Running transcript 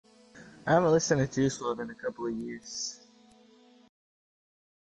I haven't listened to Juice WRLD in a couple of years.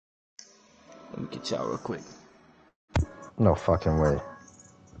 Let me get y'all real quick. No fucking way.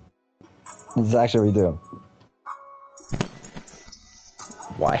 This is actually what we do.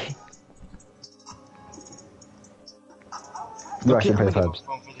 Why? You actually pay subs.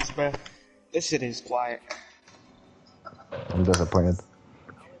 This shit is quiet. I'm disappointed.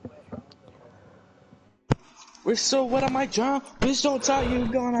 We're so what am I drunk? Bitch, don't talk, you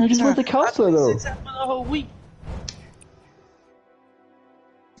going on. You just went to counselor though. For the whole week.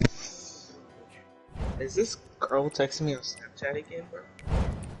 Is this girl texting me on Snapchat again, bro?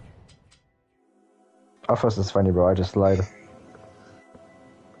 I thought this is funny, bro. I just lied.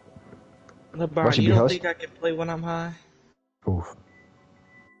 LeBron, you don't think I can play when I'm high? Oof.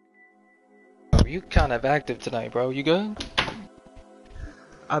 You kind of active tonight, bro. You good?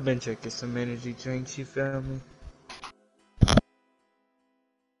 I've been drinking some energy drinks, you feel me?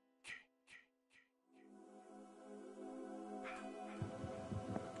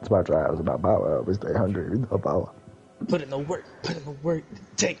 It's about dry. I was about power. We stay hungry. We no power. Put in the work. Put in the work.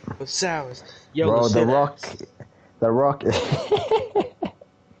 Take the showers. Yo, bro, the Rock. The Rock.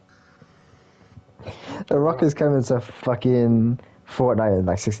 The Rock is coming to fucking Fortnite in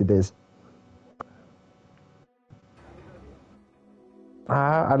like 60 days.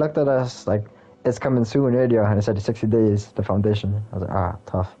 I looked at us like it's coming soon earlier, and it said 60 days. The foundation. I was like,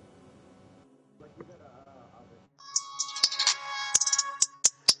 tough.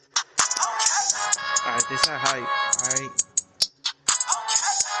 Alright, this not hype. Alright.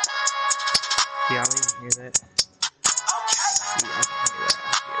 Yeah, I don't even hear that.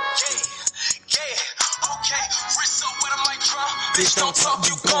 Bitch, don't talk,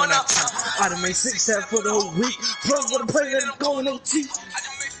 you going out town. I done made 6 steps for the whole week. Plus, what a play that I'm going OT.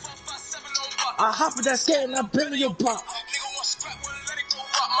 I hop in that skate and I bend your block.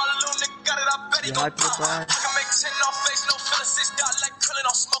 You hype your blind? I can make 10 off face, no feeling 6 got like krillin'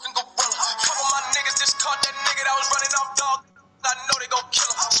 on smoking gorilla. Couple my niggas just caught that nigga that was running off dog. I know they gon'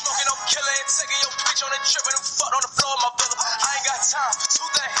 kill him. Smoking no killer and taking your bitch on a trip and fucked on the floor of my villa. I ain't got time. Do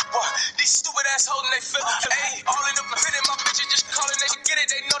that, boy. These stupid ass holding they feel. Ayy, all in the minute, my bitches just calling, they get it,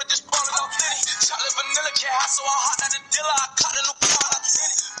 they know they just ballin' off Liddy. Chocolate vanilla cat hot, so I hot at the dealer. I caught a new car, I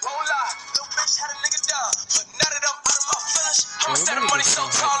seen it. Won't lie, little bitch had a nigga down. But now that I'm out of my feelings, said the money so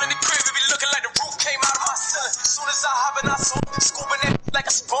tall in the crib, it be looking like the roof came out of my ceiling. Soon as I hop in, I swoop, scooping that like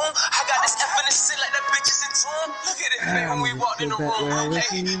a spoon. I got this F in the shit like that bitch is in tune. Look at it, man, when we walked in the room.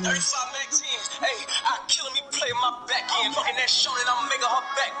 Hey, 35 19, hey, I killing me, play my back in. Fucking that show that I'm making her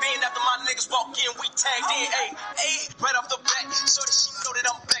back bend after my niggas walk in, we tagged in. Hey, right off the back, so that she know that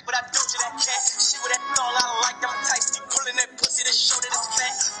I'm back, but I don't you that cat. She with that thong, I like them tights. Keep pulling that pussy to show that it's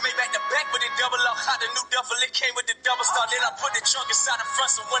fat. Made back the back with the double up, hot the new duffel, it came with the double star. Then I put the trunk inside the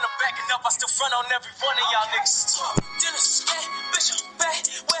front, so when I'm backing up, I still front on every one of y'all niggas. Dinner scat, bitch, I'm back.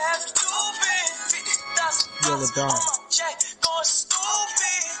 Where have you been? 50,000 Yo, LeBron. Going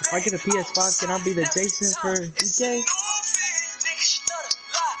stupid. If I get a PS5, can I be the Jason for DK?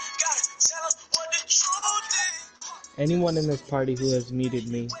 Anyone in this party who has muted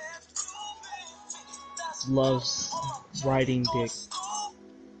me loves riding dick.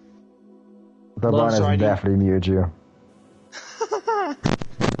 LeBron has definitely muted you.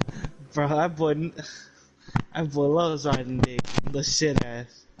 Bro, that boy loves riding dick. The shit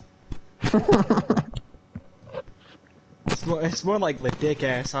ass. It's more like the dick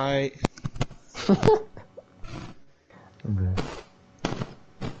ass, alright?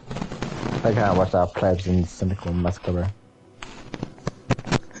 I can't watch that Plebs and Cynical Muscular.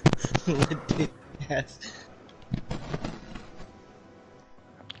 The dick ass.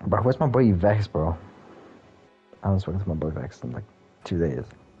 Bro, where's my boy Vex, bro? I haven't spoken to my boy Vex in like 2 days.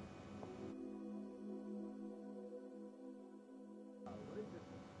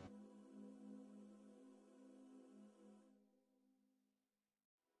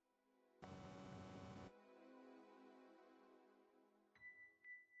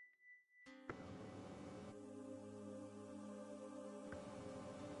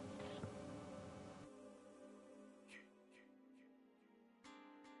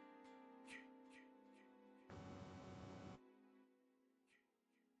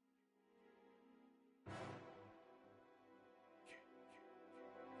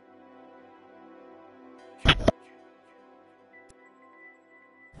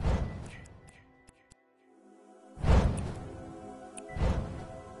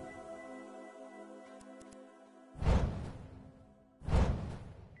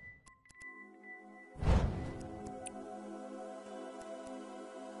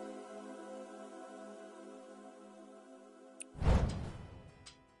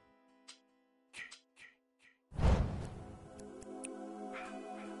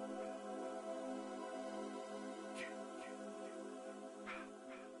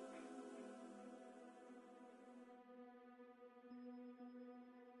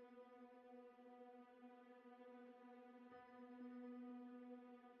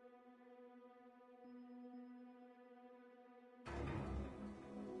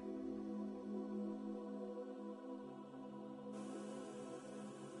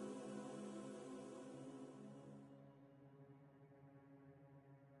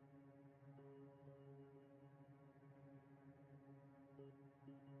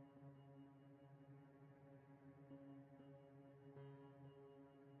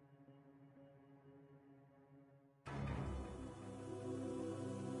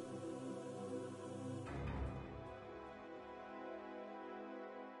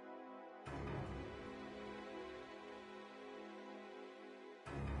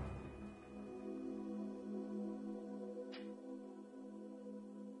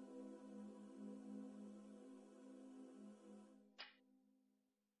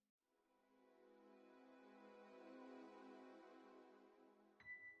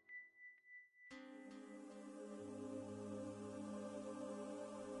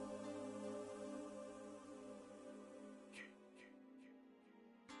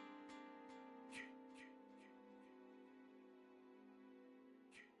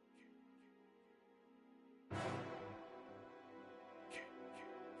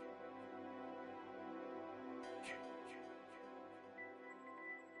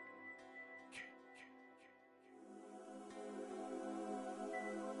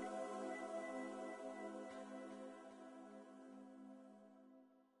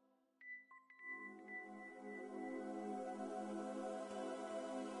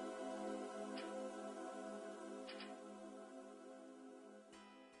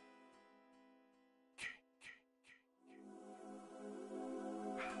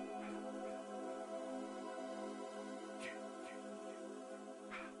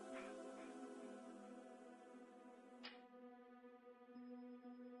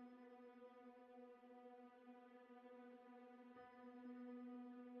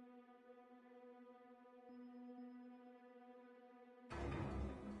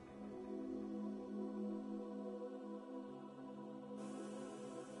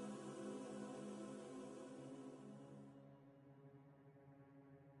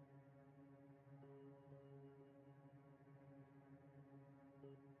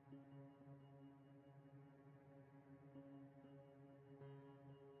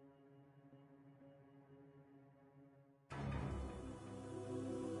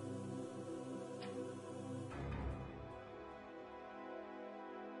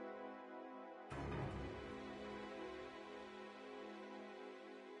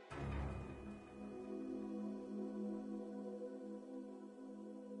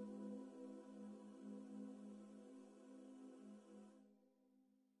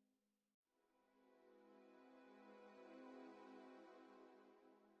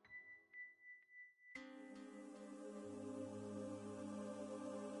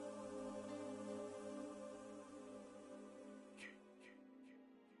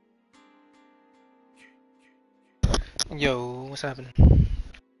 Yo, what's happening?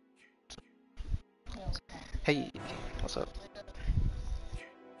 Hey, what's up?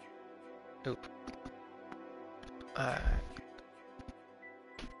 Oop. Alright.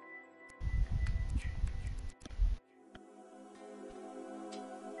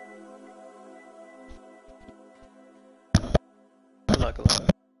 Good luck, good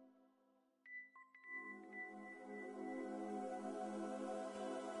luck.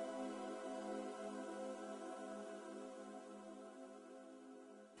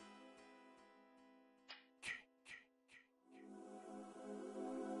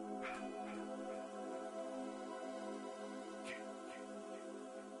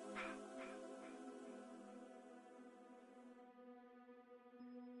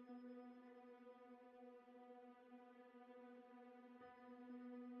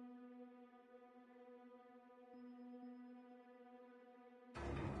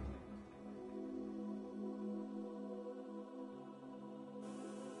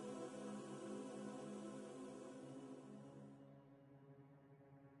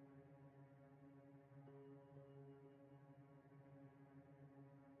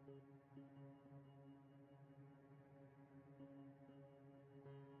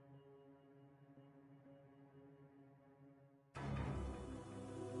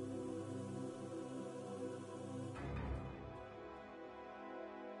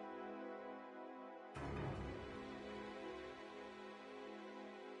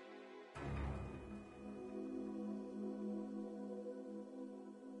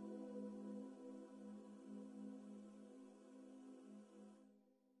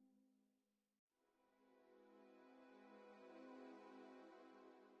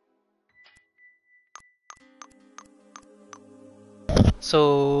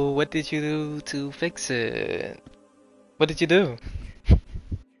 So, what did you do to fix it? What did you do?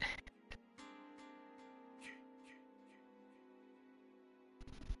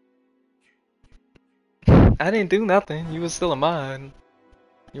 I didn't do nothing. You was still a mod.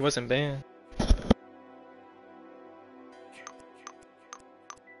 You wasn't banned.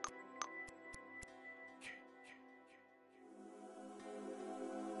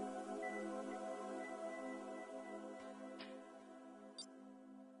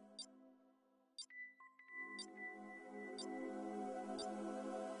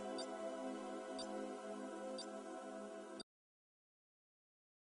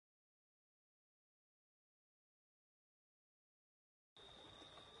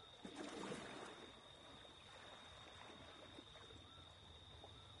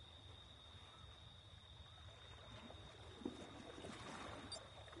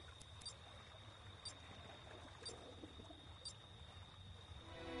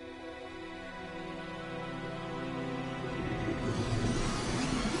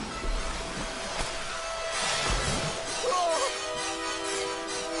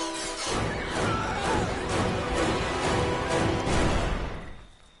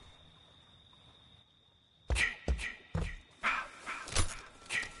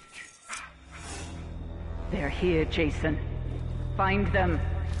 They're here, Jason. Find them.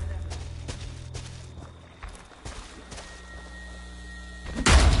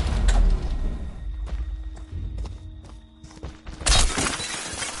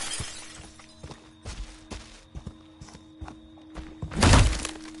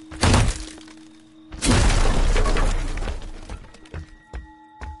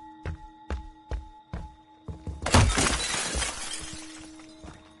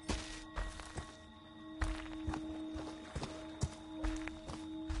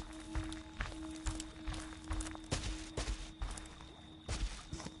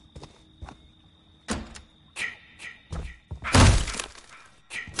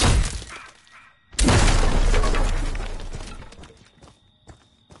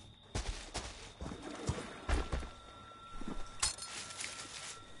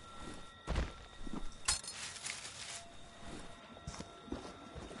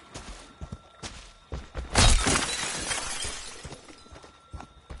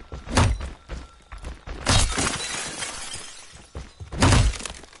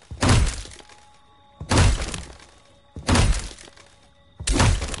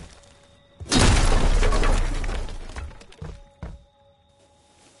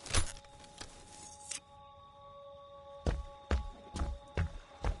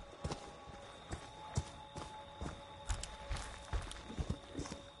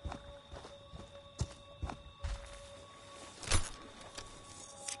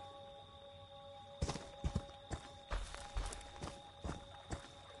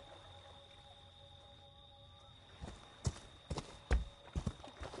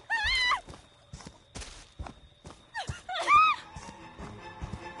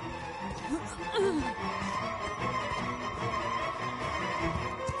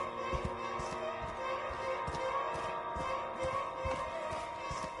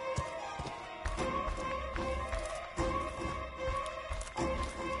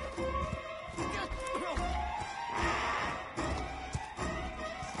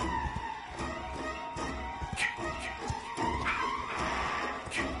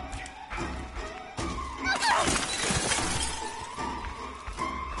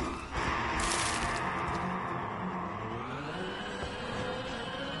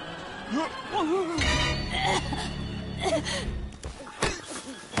 Yes.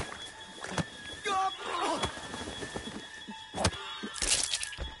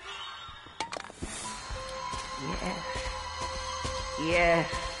 Yes.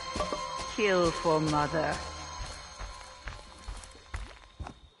 Kill for Mother.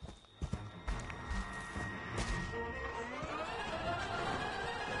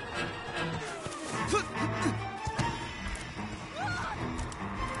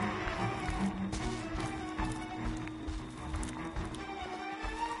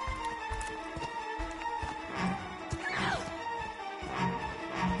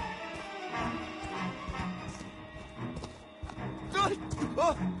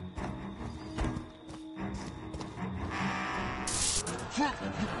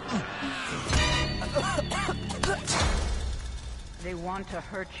 They want to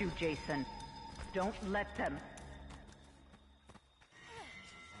hurt you, Jason. Don't let them.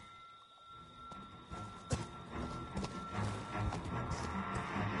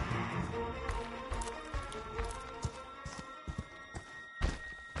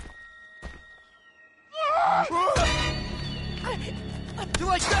 You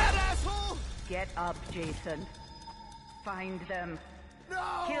like that, asshole? Get up, Jason. Find them. No!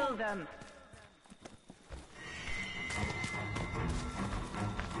 Kill them.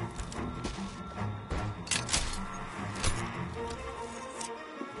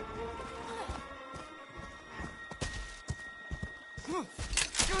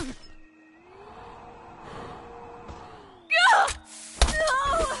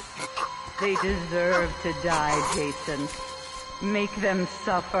 They deserve to die, Jason. Make them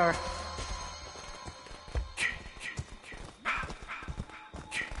suffer.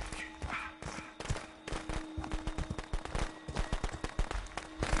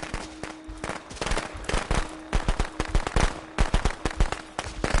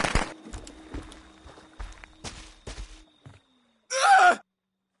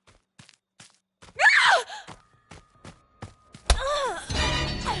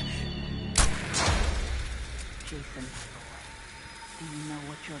 Jason, do you know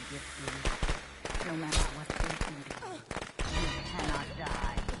what your gift is? No matter what they do to you, you cannot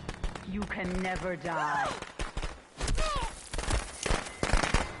die. You can never die.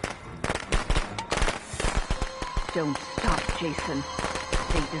 Don't stop, Jason.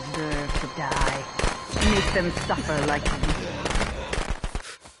 They deserve to die. Make them suffer like you.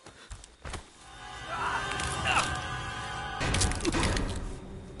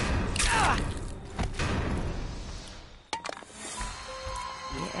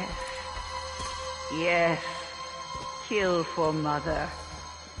 Yes. Yes. Kill for Mother.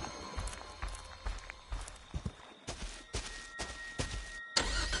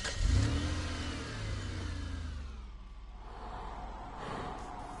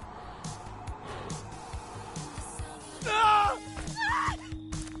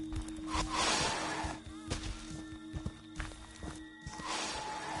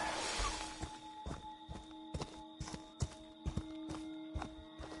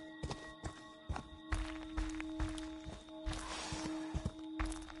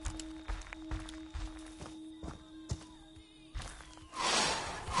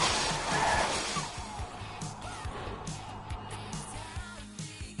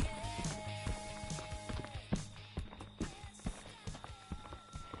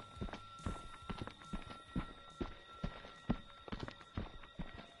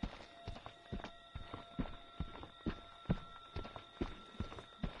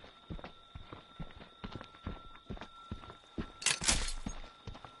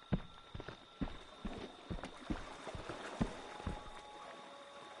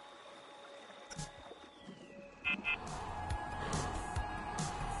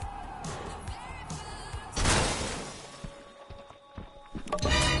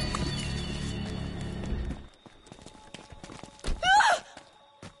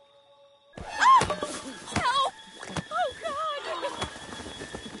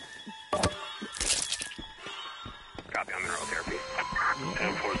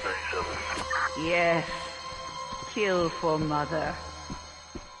 Yes. Kill for Mother.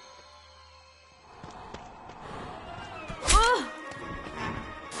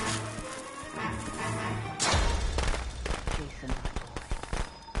 Jason, my boy,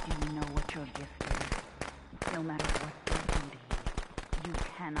 do you know what your gift is? No matter what they do to you, you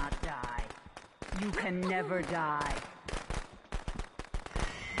cannot die. You can never die.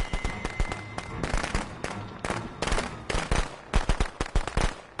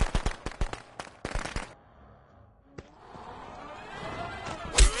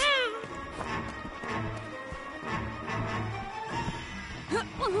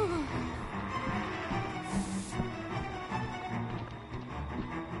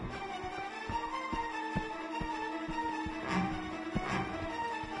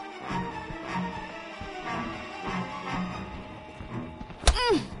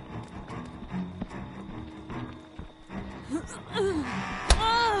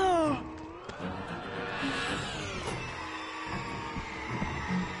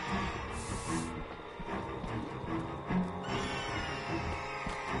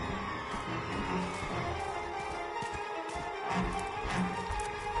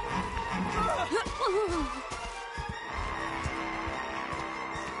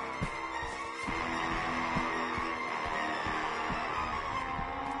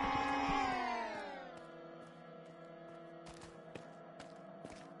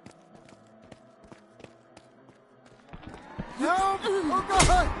 Oh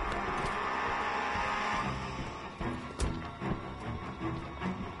god!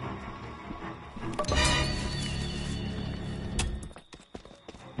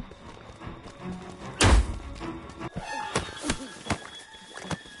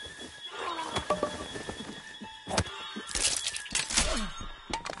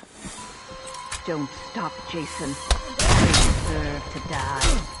 Don't stop, Jason. They deserve to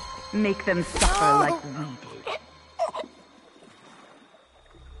die. Make them suffer like we did.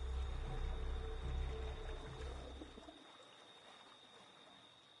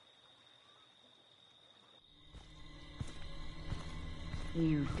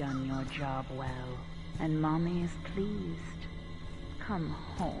 You've done your job well, and Mommy is pleased. Come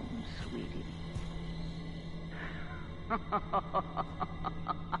home, sweetie.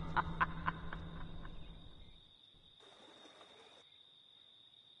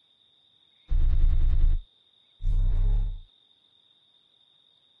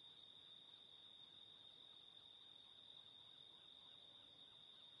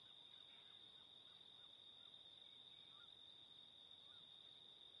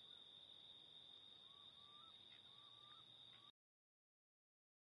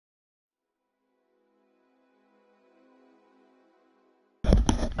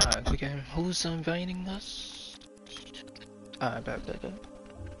 Alright, quick game. Who's inviting us? Alright, bet.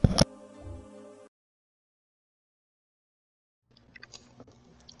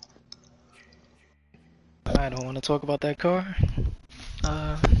 I don't want to talk about that car.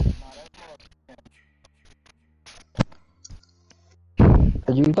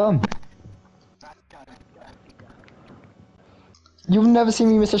 Are you dumb? You've never seen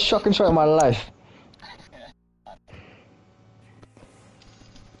me miss a shotgun shot in my life.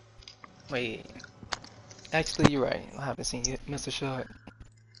 Wait. Actually, you're right. I haven't seen you miss a shot.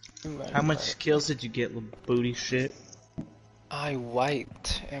 You're right, How you're much right. kills did you get, little booty shit? I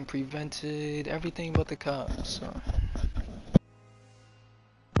wiped and prevented everything but the cops. So.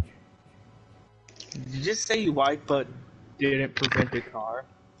 Did you just say you wiped but didn't prevent the car?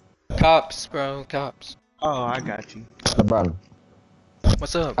 Cops, bro, cops. Oh, I got you. LeBron,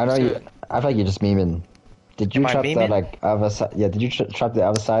 What's up? I know What's you. good? I feel like you're just memeing. Did you Am I trap the memeing? like other side? Yeah, did you trap the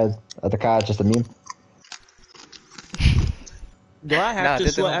other side of the car just a meme? Do I have Nah, I to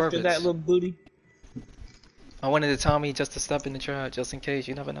did that sweat on after purpose. that, little booty? I wanted to Tommy just to step in the trap, just in case.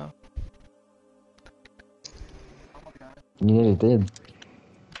 You never know. You nearly did.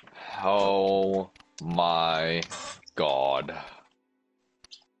 Oh my god.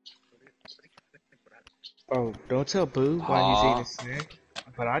 Oh, don't tell Boo while he's eating a Huh? snack.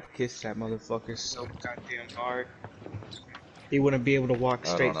 But I'd kiss that motherfucker so goddamn hard. He wouldn't be able to walk I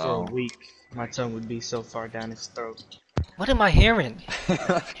don't straight for a know. week. My tongue would be so far down his throat. What am I hearing?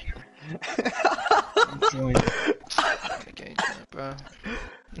 Join. Okay, bro.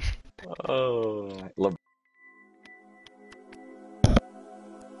 Oh.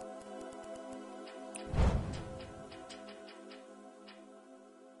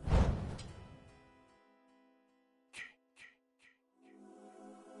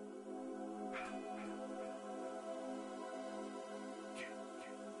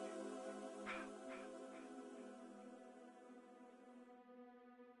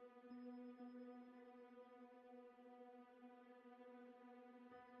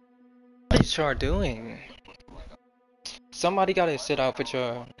 What is Char doing? Somebody gotta sit out for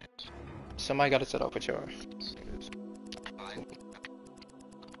Char. Somebody gotta sit out for Char.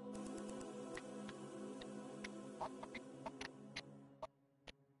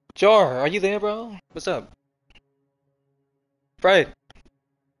 Char, are you there, bro? What's up? Fred,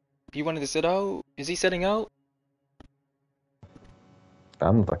 you wanted to sit out? Is he sitting out?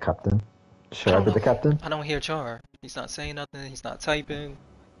 I'm the captain. Should I be know. the captain? I don't hear Char. He's not saying nothing. He's not typing.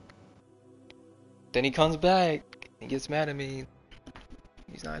 Then he comes back. He gets mad at me.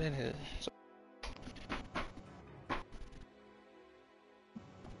 He's not in here. So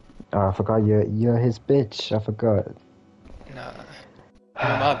Oh, I forgot you're his bitch. I forgot. nah.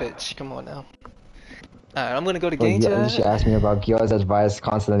 You're my bitch. Come on now. Alright, I'm gonna go to Well, game you should chat. ask me about Gyo's advice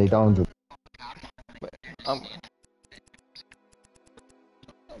constantly. Don't do. Um,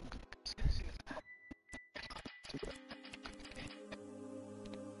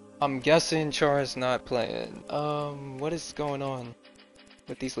 I'm guessing Char's not playing. What is going on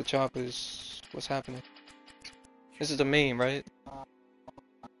with these LeChoppers? What's happening? This is the meme, right?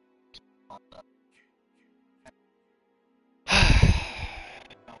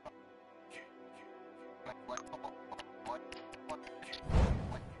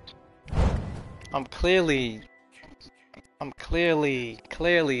 I'm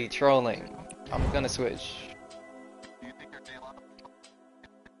clearly trolling. I'm gonna switch.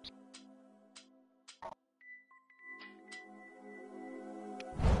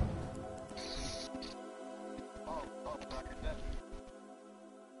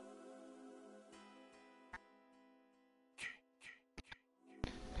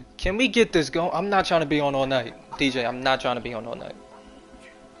 Can we get this going? I'm not trying to be on all night. DJ, I'm not trying to be on all night.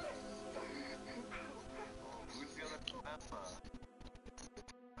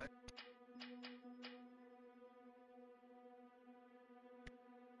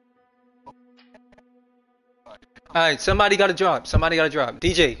 Alright, somebody gotta drop. Somebody gotta drop.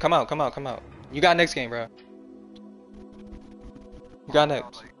 DJ, come out, come out, come out. You got next game, bro. You got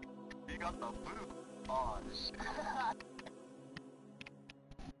next.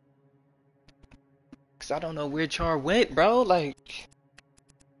 Cause I don't know where Char went, bro. Like,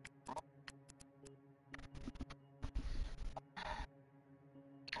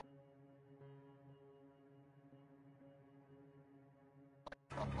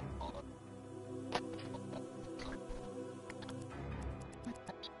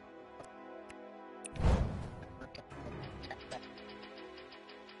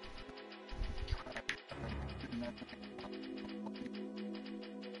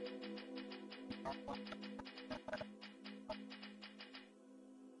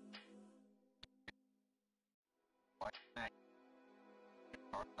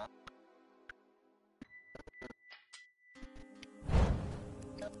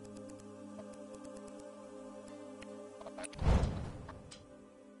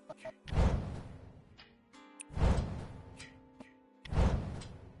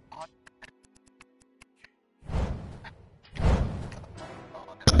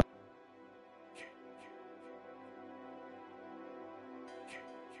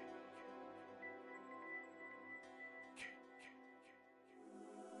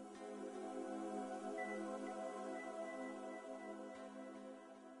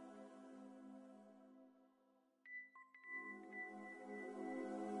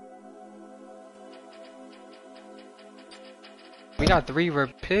 we got 3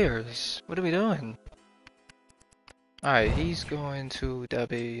 repairs. What are we doing? Alright, he's going to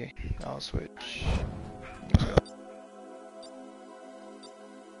Debbie. I'll switch. Let's go.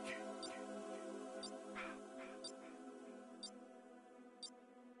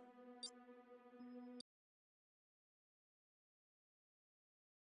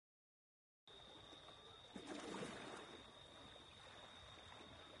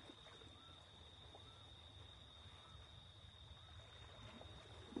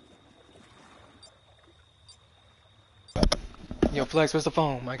 Yo, Flex, where's the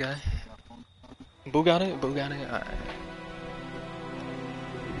phone, my guy? Boo got it? Boo got it? Alright.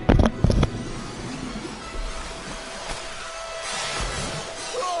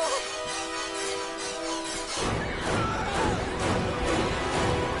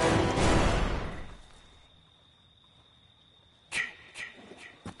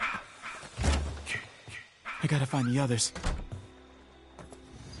 I gotta find the others.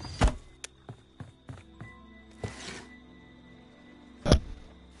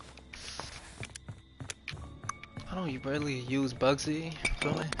 I don't really use Bugsy,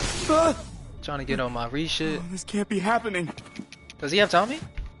 really. Trying to get on my reshit. Oh, this can't be happening. Does he have Tommy?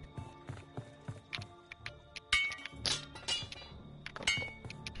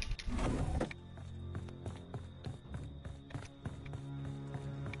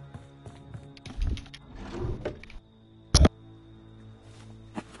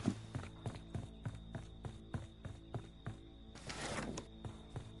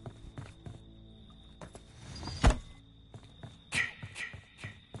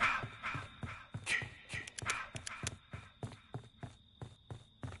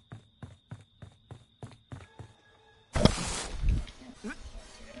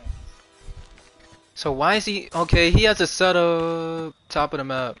 So why is he okay? He has a setup top of the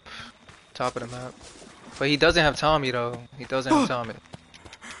map, top of the map, but he doesn't have Tommy though. He doesn't have Tommy.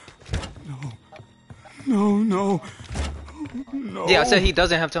 No. Yeah, I said he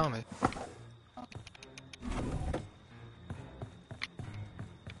doesn't have Tommy.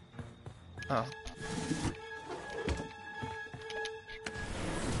 Oh.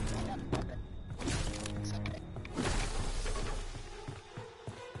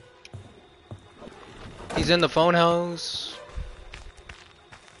 He's in the phone house.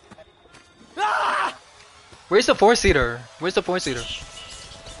 Where's the 4-seater? Where's the 4-seater?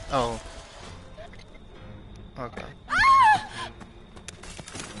 Oh. Okay.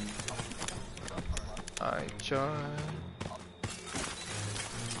 Alright, Char.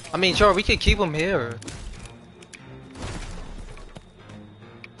 I mean, Char, we could keep him here.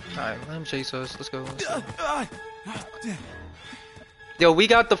 Alright, let him chase us. Let's go. Let's go. Yo, we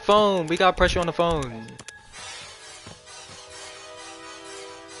got the phone. We got pressure on the phone.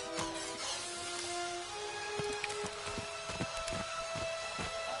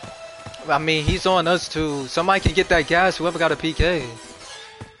 I mean, he's on us too. Somebody can get that gas, whoever got a PK.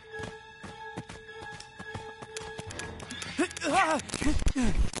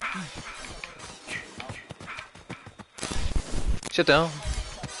 Shit down.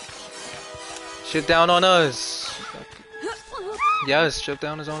 Shit down on us. Yes, shit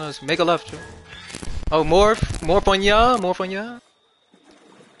down is on us. Make a left, Joe. Oh, morph on ya, morph on ya.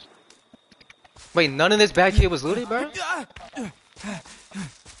 Wait, none of this back here was looted, bro?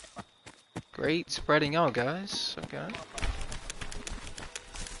 Great, spreading out, guys. Okay.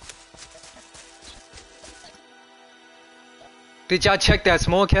 Did y'all check that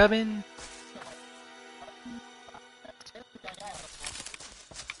small cabin?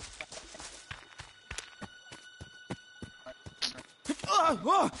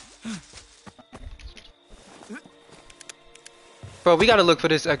 Bro, we gotta look for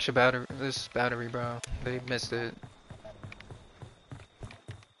this extra battery. This battery, bro. They missed it.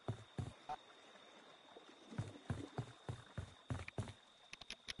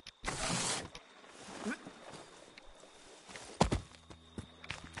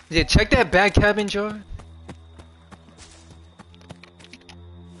 Yeah, check that back cabin, Joe.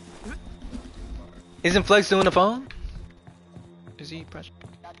 Isn't Flex doing the phone? Is he pressing?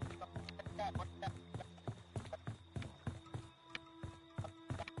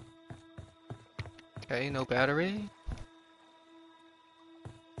 Okay, no battery.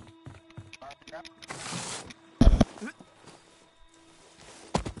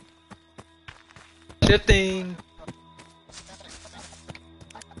 Shifting.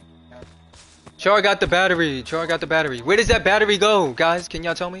 Char got the battery. Char got the battery. Where does that battery go, guys? Can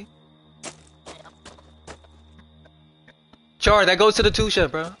y'all tell me? Char, that goes to the 2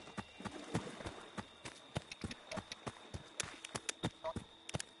 ship, bro.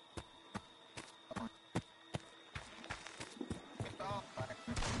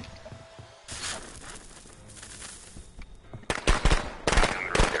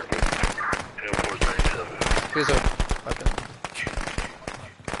 Here's a weapon.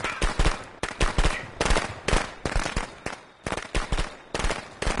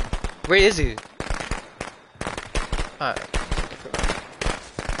 Where is he? Alright.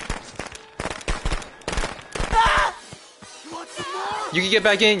 You can get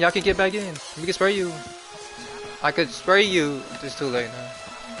back in. Y'all can get back in. We can spray you. I could spray you. It's too late now.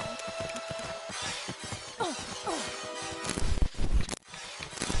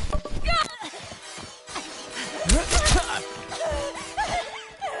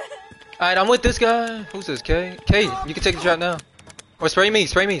 Alright, I'm with this guy. Who's this? K? K, you can take the shot now. Or spray me,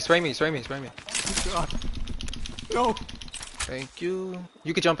 spray me, spray me, spray me, spray me. God. No. Thank you.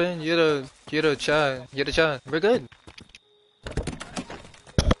 You can jump in. You're the Chad. You're the Chad. We're good.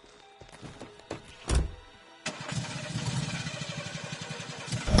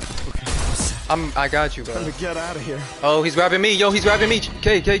 I got you, bro. Time to get out of here. Oh, he's grabbing me. Yo, he's grabbing me.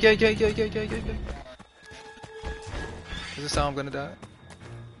 K. This is how I'm gonna die.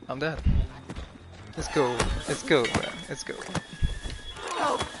 I'm dead. It's cool. It's cool, bro. It's cool.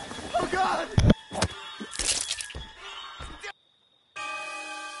 Oh, oh God!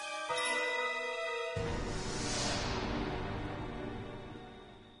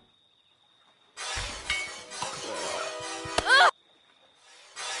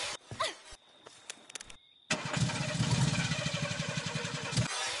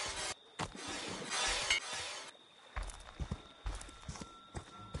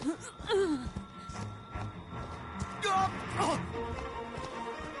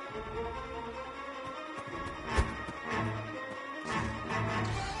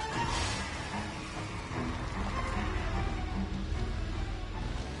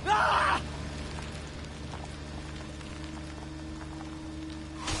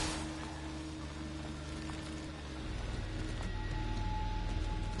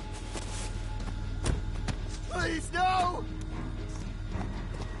 Please, no!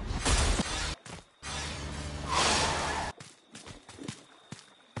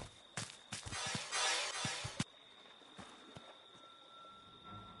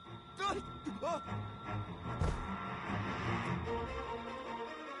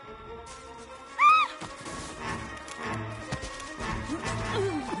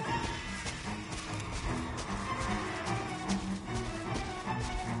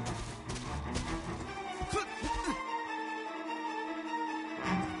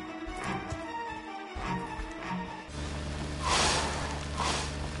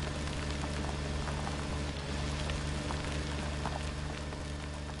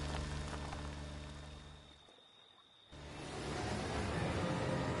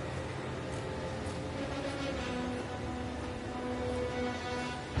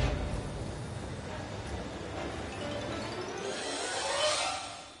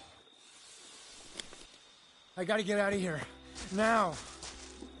 I gotta get out of here. Now.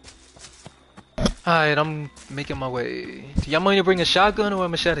 Alright, I'm making my way. Do y'all want me to bring a shotgun or a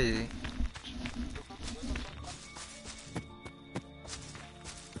machete?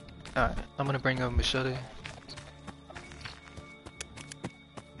 Alright, I'm gonna bring a machete.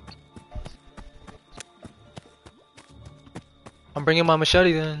 I'm bringing my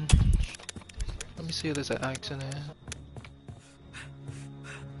machete then. Let me see if there's an axe in there.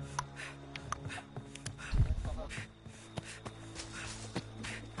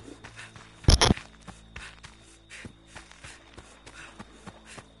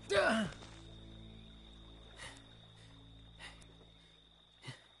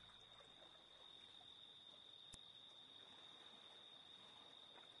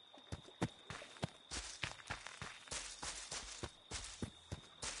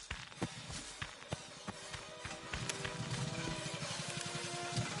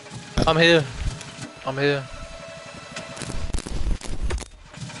 I'm here. I'm here.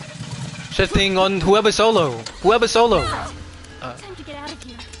 Shifting on whoever solo. Whoever solo. Time to get out of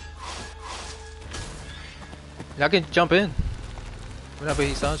here. Y'all can jump in. Whenever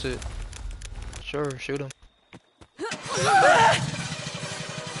he starts it. Sure, shoot him.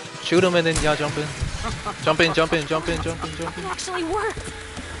 Shoot him and then y'all jump in. Jump in, jump in, jump in, jump in, jump in. It actually worked.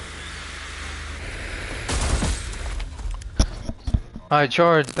 Alright,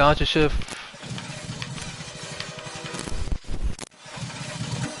 charge, dodge a shift.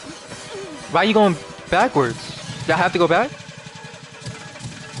 Why are you going backwards? Y'all have to go back?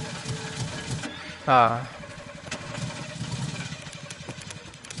 Ah.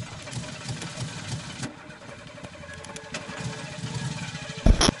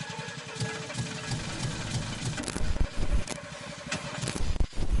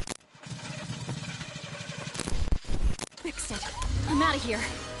 Fix it. I'm out of here.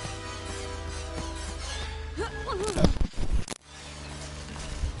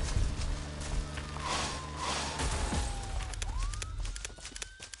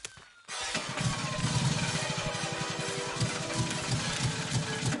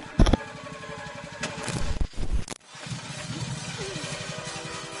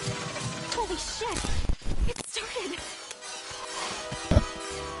 Holy shit! It started!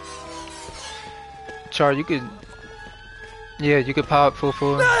 Char, you could... Yeah, you could power up full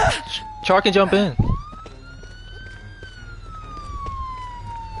forward. Char can jump in.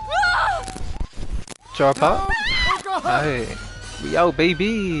 Char pop. Hey, we out,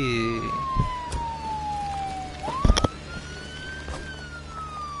 baby.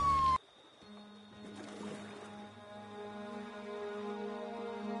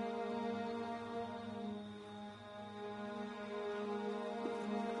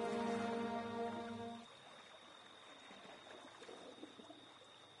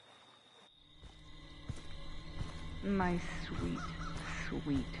 My sweet,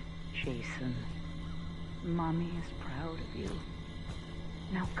 sweet Jason. Mommy is proud of you.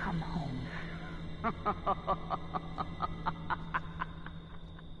 Now come home.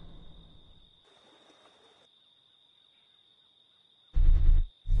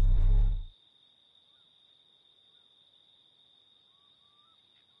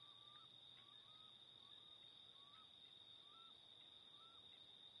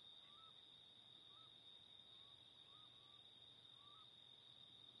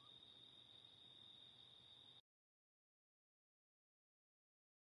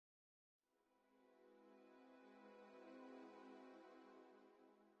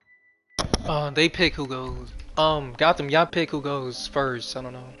 They pick who goes. Gotham, y'all pick who goes first. I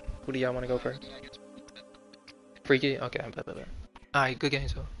don't know. Who do y'all want to go first? Freaky? Okay, blah, blah, blah. Alright, good game,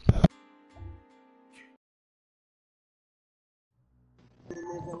 so.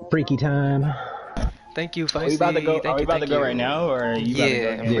 Freaky time. Thank you, Feisty. Are we about to go? Thank Are we you, about to thank go you. right now, or are you about to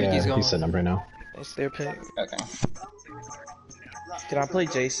Yeah, go? Freaky's Yeah, going. he's setting up right now. It's their pick. Okay. Can I play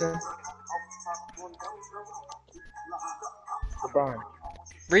Jason? LeBron.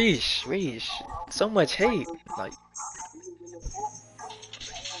 Reesh. So much hate. Like,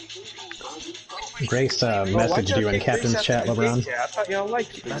 Grace Bro, why'd messaged y'all you in kick Captain's Reese chat, out the LeBron. chat? I thought y'all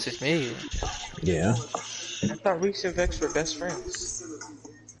liked that's Reese. just me. Yeah. I thought Reese and Vex were best friends.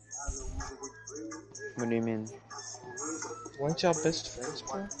 What do you mean? Weren't y'all best friends,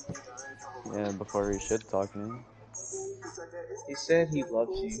 bro? Yeah, before he should talk to me. He said he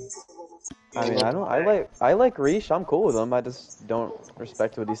loves you. I You mean, love him back? I like Reesh. I'm cool with him. I just don't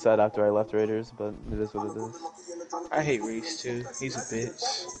respect what he said after I left Raiders, but it is what it is. I hate Reese too. He's a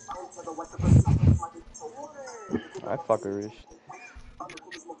bitch. I fuck with Reesh.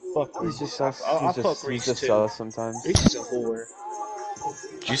 Fuck He's Reese. just sus. I He's fuck just Reese sus too. sometimes. Reese is a whore.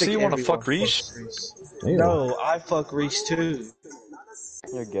 Did you say you want to fuck Reach? Ew. No, I fuck Reach too.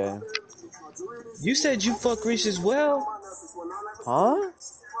 You're gay. You said you fuck Reach as well. Huh?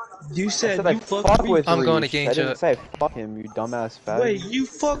 You I said said I you fuck fuck Reach. with I'm going to Reach. game I didn't chat. say I fuck him, you dumbass fag. Wait, you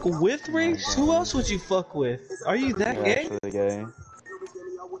fuck with Reach? my Who God. else would you fuck with? Are you that You're gay? actually gay.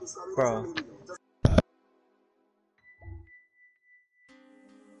 Bro.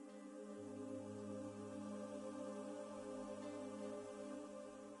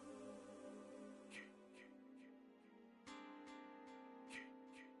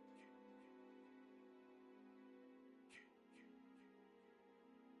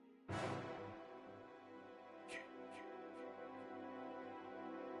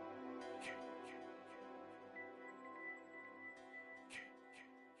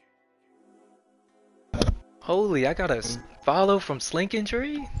 Holy, I got a follow from Slinking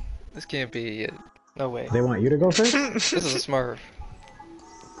Tree? This can't be it. No way. They want you to go first? This is a smurf.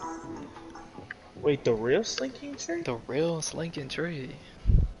 Wait, the real Slinking Tree? The real Slinking Tree.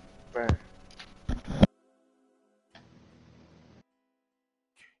 Bro.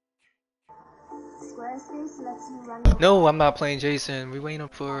 No, I'm not playing Jason. We waiting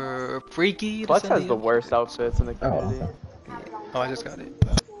for Freaky to Flex send has the me. worst outfits in the community. Oh, I just got it.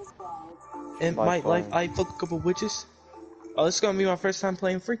 In By my far. life, I fuck a couple witches. Oh, this is gonna be my first time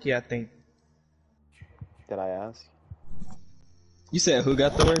playing Freaky, I think. Did I ask? You said who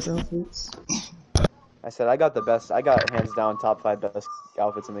got the worst outfits? I said I got the best. I got hands down top 5 best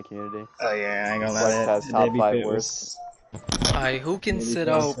outfits in the community. Oh yeah, I ain't gonna Flex lie. has That top Debbie 5 fit worst. Alright, who can Maybe sit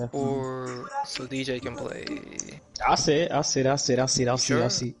plus out seven. or so DJ can play? I'll sit. I'll sit. Sure. I'll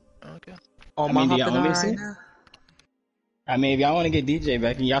sit. Okay. Oh, I my mean, do y'all hopping want me on to right sit? now? I mean, if y'all want to get DJ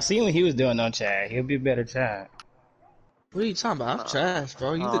back, and y'all seen what he was doing on chat, he'll be a better chat. What are you talking about? I'm trash,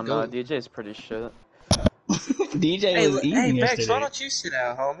 bro. You the Oh no, goat. DJ's pretty shit. DJ Hey, was eating hey, Bex, yesterday. why don't you sit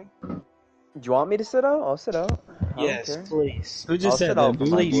out, homie? Do you want me to sit out? I'll sit out. I Yes, don't care. please. Who just I'll said sit that, out for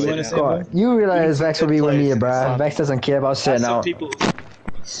Boo? my You boy. want to sit, Boo? God, you realize some Vex good will be with me, players in bruh. this Vex doesn't care about That's sitting some out. people.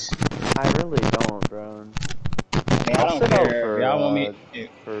 I really don't, bro. Man, I I'll don't sit out care. for, If y'all want me,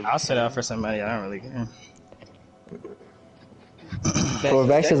 for I'll sit out for somebody. I don't really care. For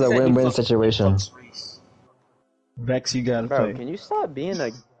Vex is a said you win-win fuck- situation. fucks Reese. Vex, you gotta Bro, play. can you stop being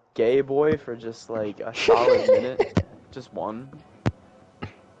a gay boy for just like a solid minute? Just one.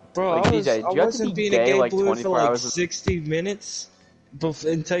 Bro, Like, I DJ, was, do I you have to wasn't be being gay a gay like boy for 24 like hours? 60 minutes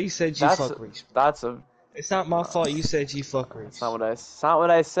until you said you That's fuck Reese. that's a. It's not my fault you said you fuck Reese. That's not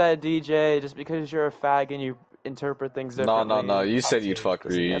what I said, DJ. Just because you're a fag and you interpret things No, differently. no, no. You said you'd fuck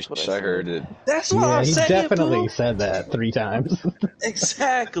That's Reach. what I I said. heard it. That's what Yeah, I'm he saying, definitely boo. said that 3 times.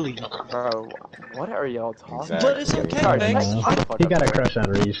 Exactly. Bro, what are y'all talking But it's about? okay, I don't Vex. know. Shut the fuck He up, got a bro. crush on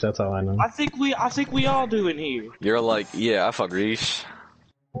Reach, that's all I know. I think we all do in here. You're like, yeah, I fuck Reach.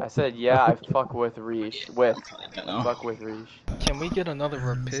 I said, yeah, I fuck with Reach. know. Fuck with Reach. Can we get another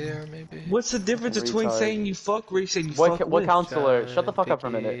repair, maybe? What's the difference Fucking between retard. saying you fuck Reese and you fuck What with? counselor? Shut the fuck up for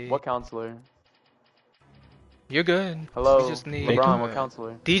a Picky. minute. What counselor? You're good. Hello, We just need LeBron, what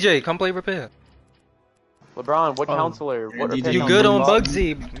counselor? DJ, come play repair. LeBron, what Oh. counselor? What DJ, repair You counselor good on fuck?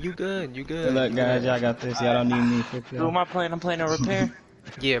 Bugsy. You good. You good. Hey, look, You guys, good. y'all got this. Y'all don't need me. Who am I playing? I'm playing a repair.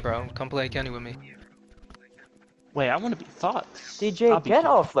 Yeah, bro. Come play Kenny with me. Wait, I want to be thought. DJ, I'll be get Kenny.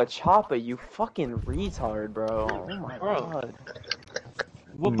 off the chopper, you fucking retard, bro. Oh my Bro. god.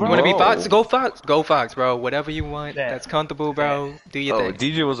 Well, You bro, wanna be Whoa. Fox? Go Fox. Go Fox, bro. Whatever you want. Yeah. That's comfortable, bro. Do your Oh, thing.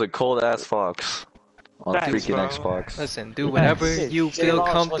 DJ was a cold ass fox on Thanks, freaking bro. Xbox. Listen, do whatever Thanks. you Jay feel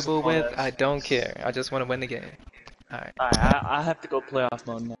Loss comfortable wasn't with. on I that. don't care. I just want to win the game. Alright. Alright, I have to go playoff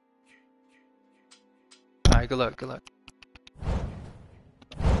mode now. Alright, good luck. Good luck.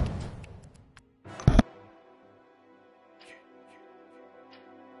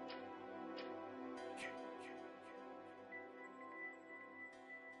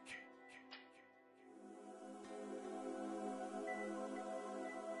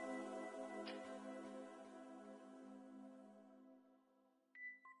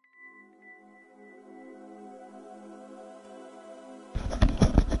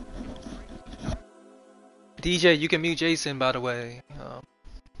 DJ, you can mute Jason, by the way.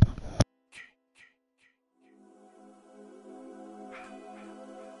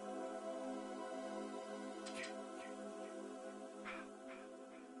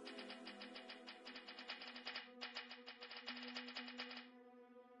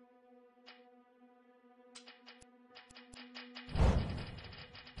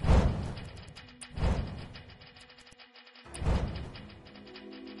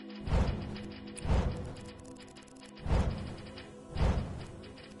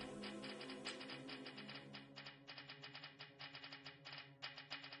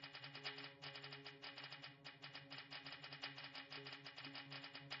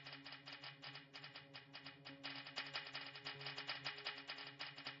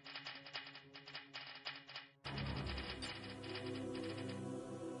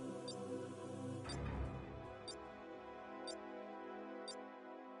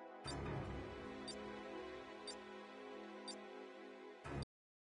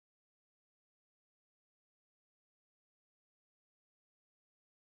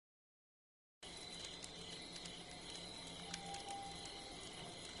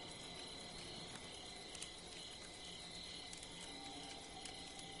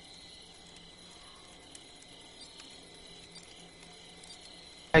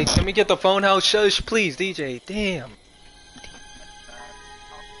 Alright, can we get the phone house shush, please, DJ? Damn.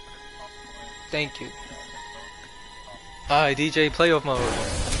 Thank you. Alright, DJ, playoff mode.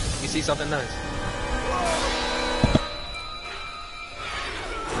 You see something nice.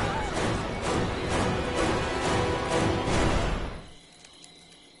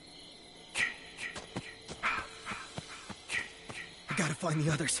 I gotta find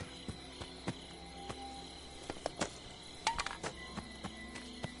the others.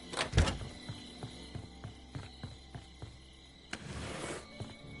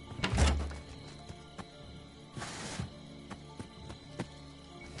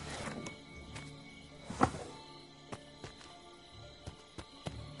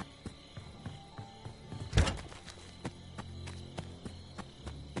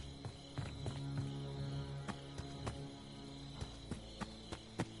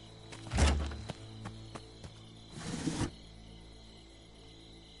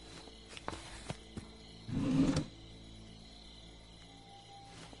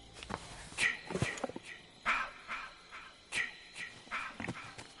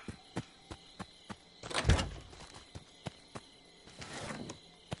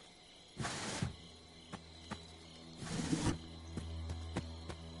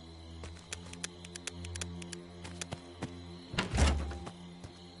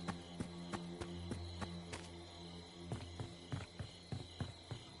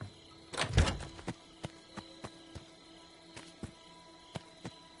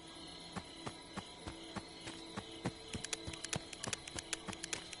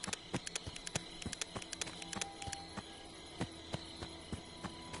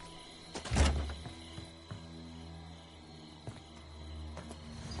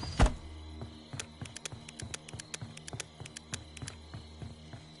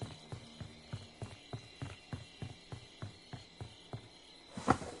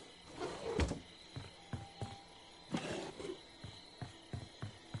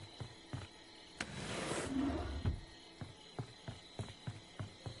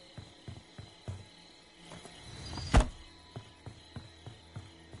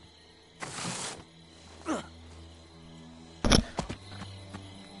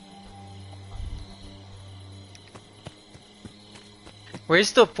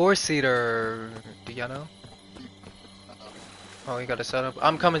 Where's the 4-seater? Do y'all know? Oh, you got a setup.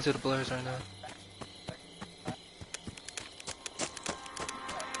 I'm coming to the Blurs right now.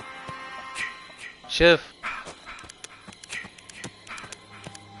 Shift.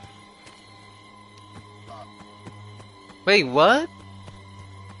 Wait, what?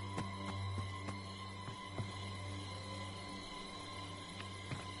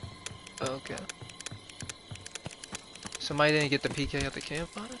 Okay. Somebody didn't get the PK at the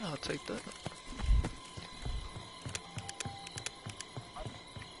campfire? I'll take that.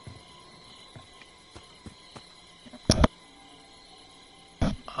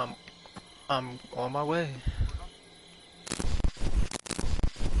 I'm on my way.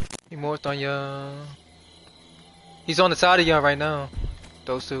 He morphed on ya. He's on the side of y'all right now.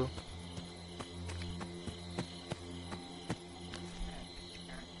 Those two.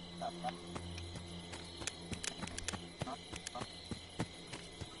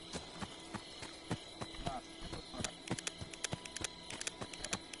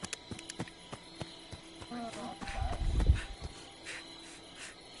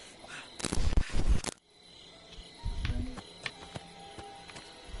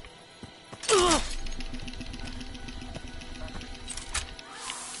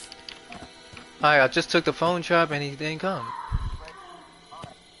 Alright, I just took the phone trap and he didn't come.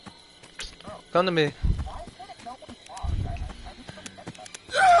 Come to me.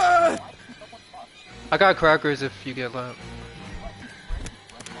 I got crackers if you get left.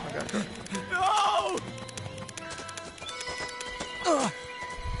 I got crackers. No!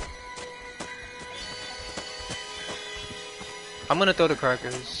 I'm gonna throw the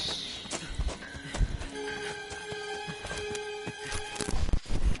crackers.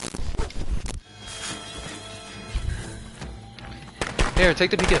 Here,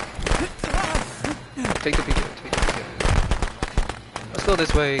 take the PK. Take the PK. Take the PK. Let's go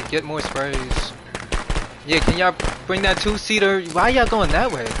this way. Get more sprays. Yeah, can y'all bring that 2-seater? Why y'all going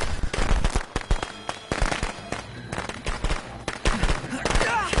that way?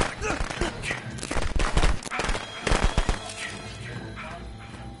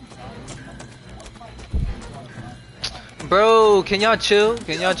 Bro, can y'all chill?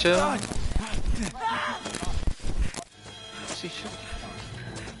 Can y'all chill?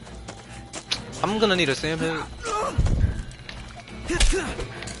 I'm gonna need a Sam hit.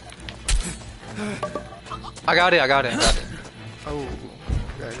 I got it. Oh,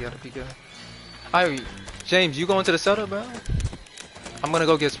 okay. Alright, you gotta be good. Alright, James, you going to the setup, bro? I'm gonna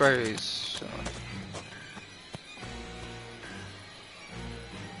go get sprays. So.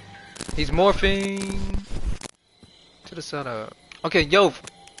 He's morphing to the setup. Okay, yo,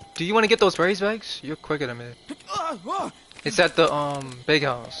 do you want to get those sprays bags? You're quicker than me. It's at the big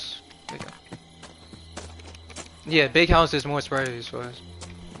house. Big house. Yeah, big house is more sprays for us.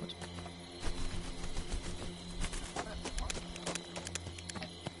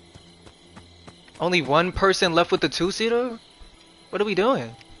 Only one person left with the two-seater? What are we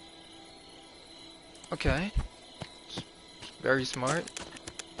doing? Okay. Very smart.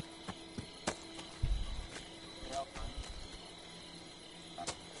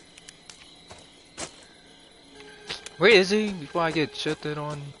 Where is he? Before I get shifted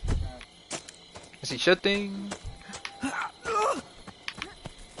on. Is he shifting?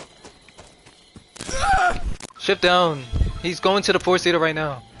 Shift down. He's going to the four-seater right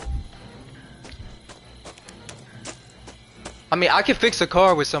now. I mean, I can fix a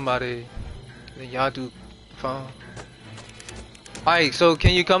car with somebody. Then y'all do phone. Alright, so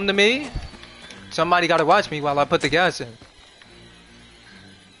can you come to me? Somebody gotta watch me while I put the gas in.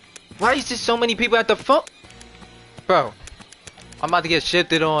 Why is there so many people at the phone? Bro, I'm about to get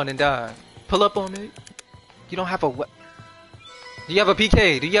shifted on and die. Pull up on me. You don't have a we- Do you have a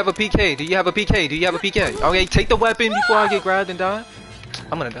PK? Do you have a PK? Do you have a PK? Do you have a PK? Okay, take the weapon before I get grabbed and die.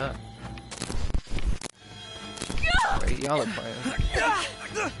 I'm gonna die. Wait, y'all are playing.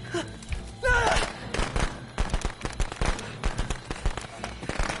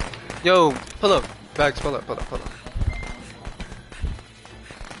 Yo, pull up. Bags, pull up, pull up, pull up.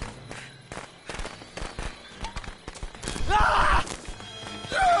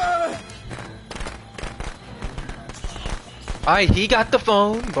 Alright, he got the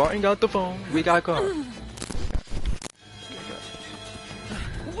phone. Barton got the phone. We got a car.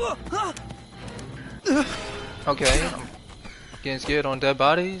 Okay. I'm getting scared on dead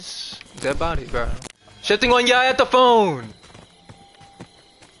bodies. Dead body, bro. Shifting on y'all at the phone.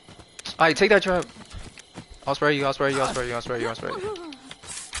 Alright, take that trap. I'll spray you, I'll spray you, I'll spray you, I'll spray you, I'll spray you.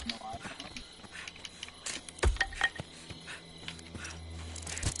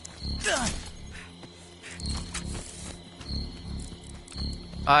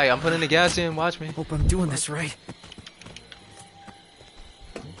 Alright, I'm putting the gas in, watch me. Hope I'm doing this right.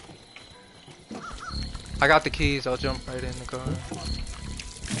 I got the keys, I'll jump right in the car.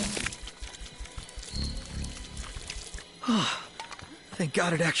 Thank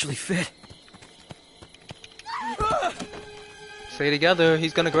God it actually fit. Stay together,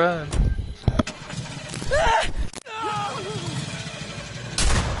 he's gonna grab.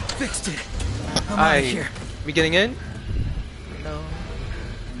 Fixed it. I'm out of here. We getting in? No.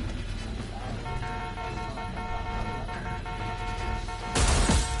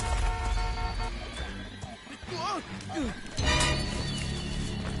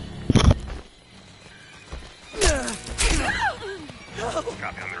 Oh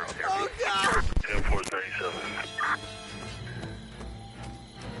God! 10-437.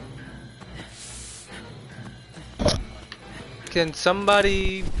 Can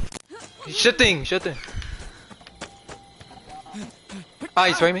somebody... Shitting, shitting.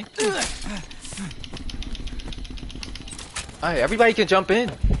 Alright, spray me. Alright, everybody can jump in.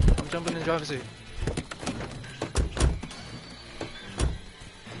 I'm jumping in the driver's seat.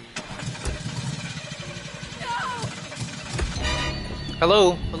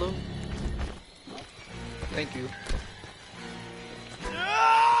 Hello, hello. Thank you.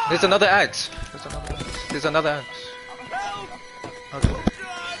 There's another axe. There's another axe. There's another axe. Okay.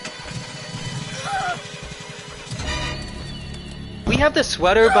 We have the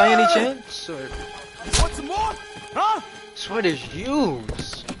sweater by any chance? Or... Want some more? Huh? Sweater's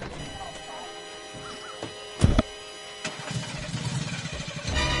used.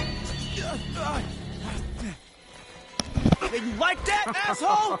 You like that,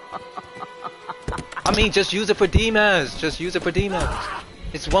 asshole? I mean, just use it for DMAS. Just use it for DMAS.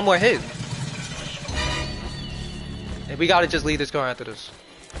 It's one more hit. And we gotta just leave this car after this.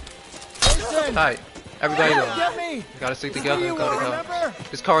 Alright, everybody go. We gotta stick together and go.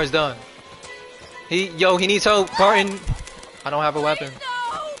 This car is done. He needs help. Barton. I don't have a weapon.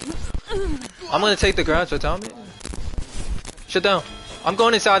 I'm gonna take the garage for Tommy. Shut down. I'm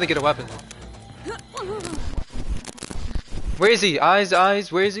going inside to get a weapon. Where is he?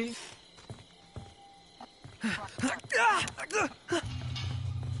 Eyes, where is he?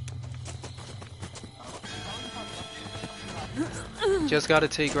 Just gotta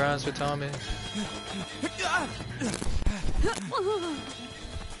take grounds for Tommy.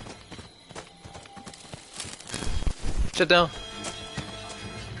 Shut down.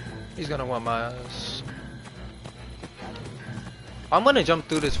 He's gonna want my ass. I'm gonna jump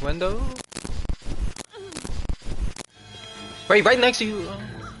through this window. Wait, right next to you.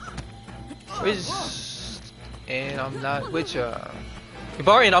 Where's... And I'm not with ya.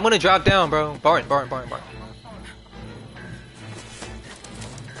 Barton, I'm gonna drop down, bro. Barton.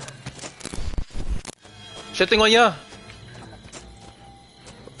 Shifting on ya.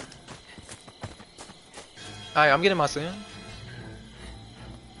 Alright, I'm getting my sin.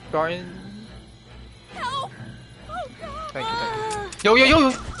 Barton. Help! Oh God! Thank you.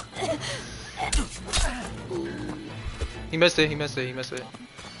 Yo. He missed it.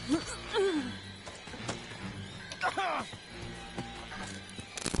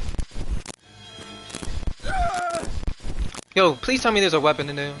 Yo, please tell me there's a weapon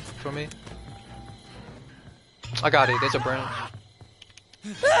in there for me. I got it. There's a branch.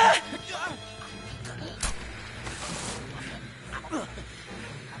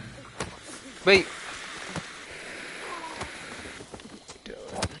 Wait.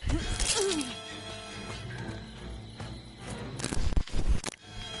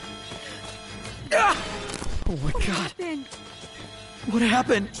 Oh my God! What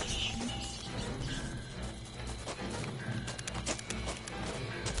happened?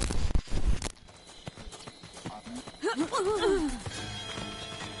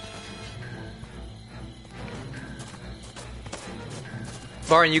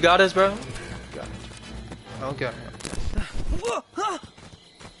 Barton, you got us, bro? Okay.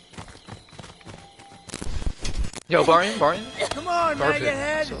 Yo, Barton. Come on, Perfect.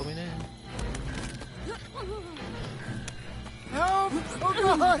 maggot So we need. Help!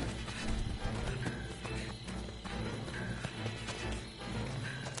 Oh God!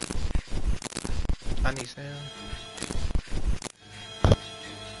 I need Sam.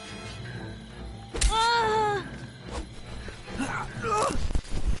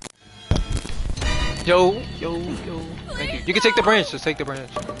 Yo. Thank you. You can take the branch. Just take the branch.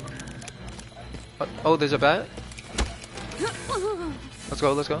 Oh, there's a bat? Let's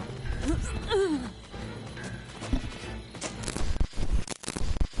go.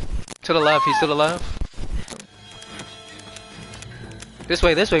 To the left. He's to the left. This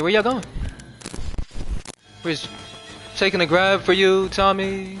way. Where y'all going? Where's taking a grab for you,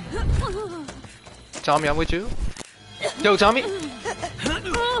 Tommy? Tommy, I'm with you. Yo, Tommy.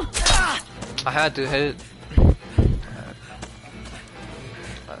 I had to hit.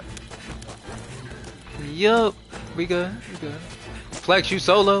 Yup. We good. Flex, you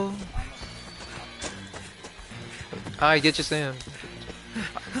solo. Alright, get your Sam.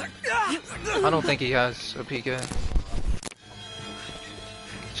 I don't think he has a PK.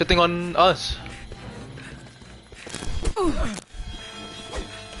 Shitting on us.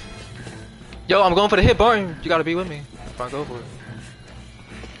 Yo, I'm going for the hit, Barton. You gotta be with me if I go for it.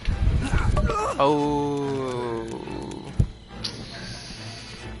 Oh.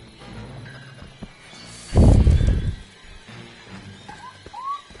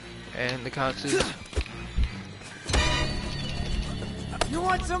 And the cops is... You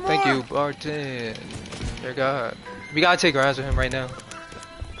want some more? Thank you, Barton. Dear God. We gotta take our ass with him right now.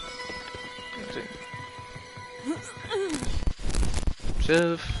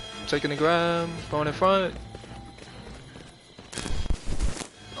 Shift. Taking the grab. Going in front.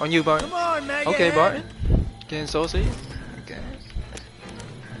 On you, Barton. Come on, maggot. Okay, Barton. Getting saucy. Okay.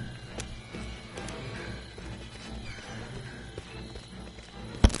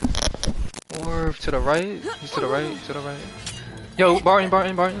 Or to the right. He's to the right. Yo, Barton.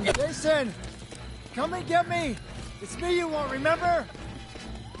 Jason, come and get me. It's me you won't remember.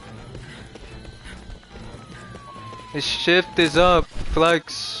 His shift is up.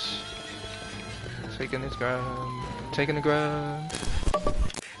 Flex. Taking his grab. Taking the grab.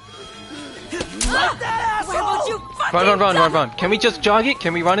 Like that, asshole! Why won't you fucking Run. Can we just jog it?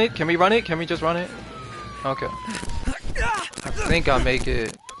 Can we run it? Can we just run it? Okay. I think I make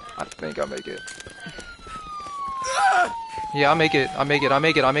it. Yeah, I make it.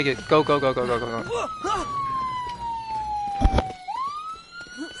 Go.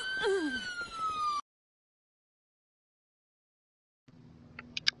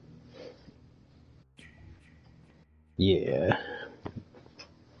 Yeah.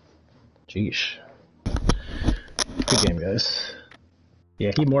 Jeesh. Good game, guys.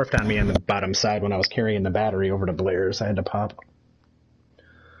 Yeah, he morphed on me on the bottom side when I was carrying the battery over to Blair's. I had to pop.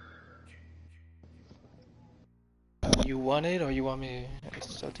 You want it or you want me?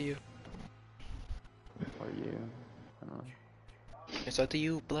 It's up to you. Or you. I don't know. It's up to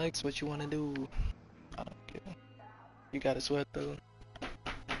you, Blacks. What you want to do? I don't care. You gotta sweat though.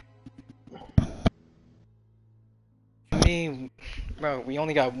 mean, bro, we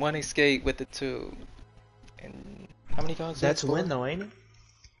only got one escape with the 2. And how many guns? That's a win though, ain't it?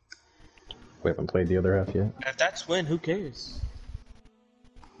 We haven't played the other half yet. If that's win, who cares?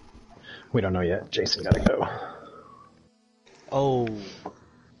 We don't know yet. Jason gotta go. Oh.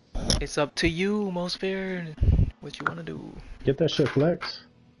 It's up to you, most fair. What you wanna do? Get that shit, Flex.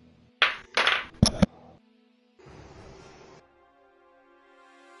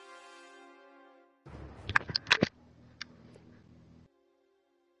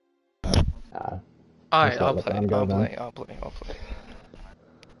 Alright, I'll let play. them go I'll then. play.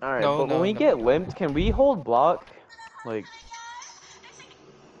 Alright, No, but no, when we no, get no. limped, can we hold block? Like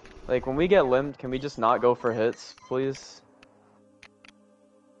when we get limped, can we just not go for hits, please?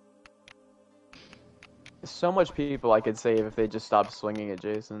 There's so much people I could save if they just stopped swinging at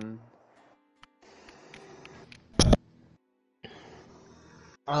Jason.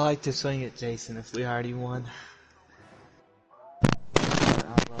 I like to swing at Jason if we already won.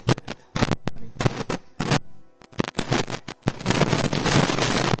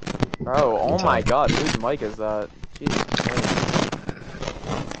 Bro, oh my god, whose mic is that? Jesus Christ.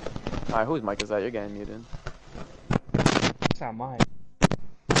 Alright, whose mic is that? You're getting muted. It's not mine.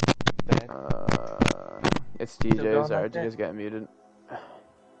 It's Still DJ's. going Alright, like that? DJ's getting muted.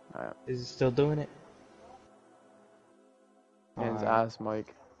 Alright. Is it still doing it? And his ass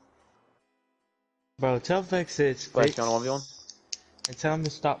mic. Bro, tell Vex it's Flex, fixed. you want a 1v1? And tell him to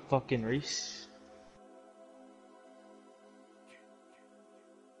stop fucking Reese.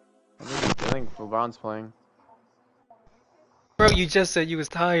 I think LeBron's playing. Bro, you just said you was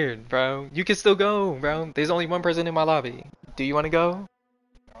tired, bro. You can still go, bro. There's only one person in my lobby. Do you want to go?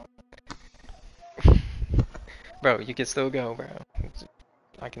 Bro, you can still go, bro.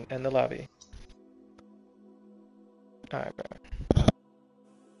 I can end the lobby. Alright, bro.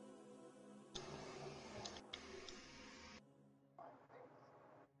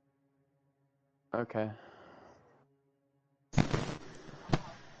 Okay.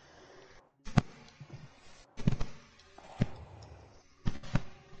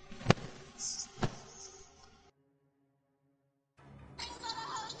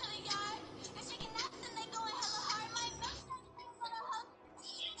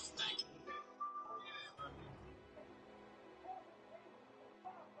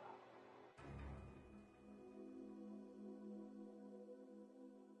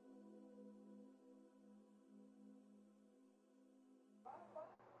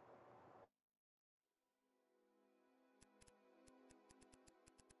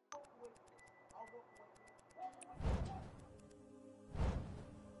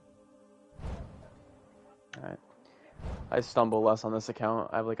 Alright. I stumble less on this account.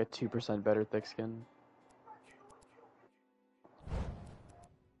 I have like a 2% better thick skin.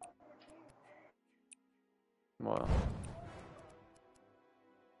 Well.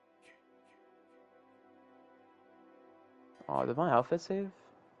 Oh, did my outfit save?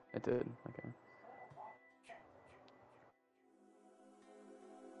 It did. Okay.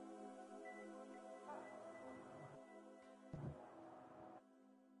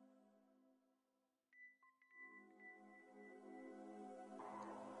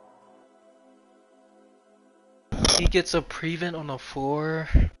 He gets a prevent on a 4,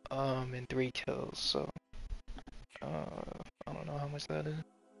 and 3 kills, so I don't know how much that is.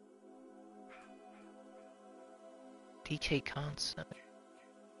 DJ Concept.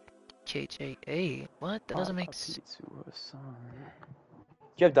 KJA. What? That doesn't make sense.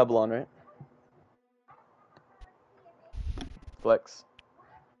 You have double on, right? Flex.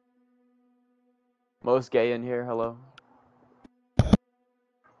 Most gay in here, hello.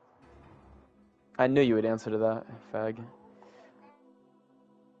 I knew you would answer to that, fag.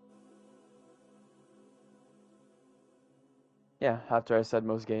 Yeah, after I said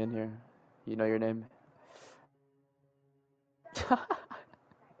most gay in here, you know your name.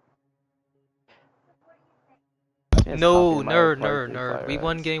 No, nerd. We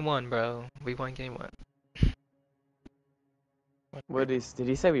won game 1, bro. We won game 1. What did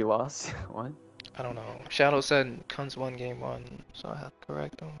he say we lost? What? I don't know. Shadow said Kunz won game 1, so I have to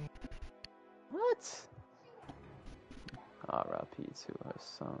correct him. What? R.I.P. to her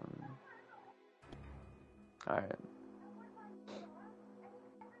son. Alright.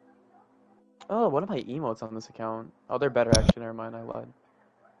 Oh, what are my emotes on this account? Oh, they're better actually, never mind, I lied.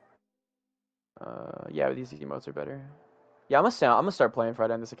 Yeah, these emotes are better. Yeah, I'm gonna start playing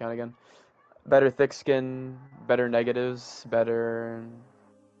Friday on this account again. Better thick skin, better negatives, better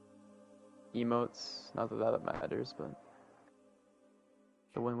emotes. Not that that matters, but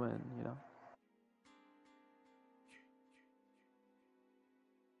the win-win, you know.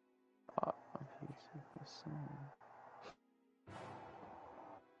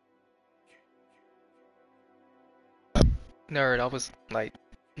 Nerd, I was like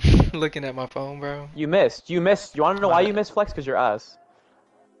looking at my phone, bro. You missed. You missed. You want to know why you missed, Flex? Because you're ass.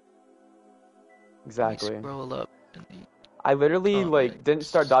 Exactly. Scroll up. I literally like didn't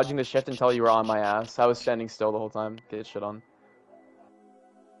start dodging the shift until you were on my ass. I was standing still the whole time. Get shit on.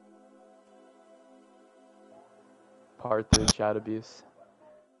 Part 3 chat abuse.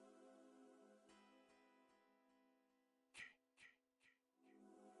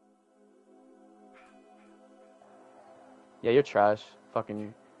 Yeah, you're trash.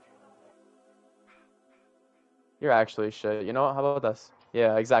 Fucking. You're actually shit. You know what? How about this?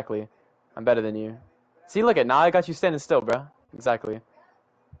 Yeah, exactly. I'm better than you. See, look at now I got you standing still, bro. Exactly.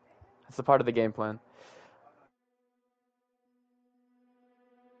 That's a part of the game plan.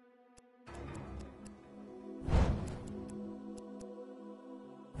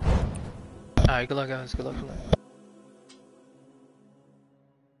 Alright, good luck, guys. Good luck, good luck.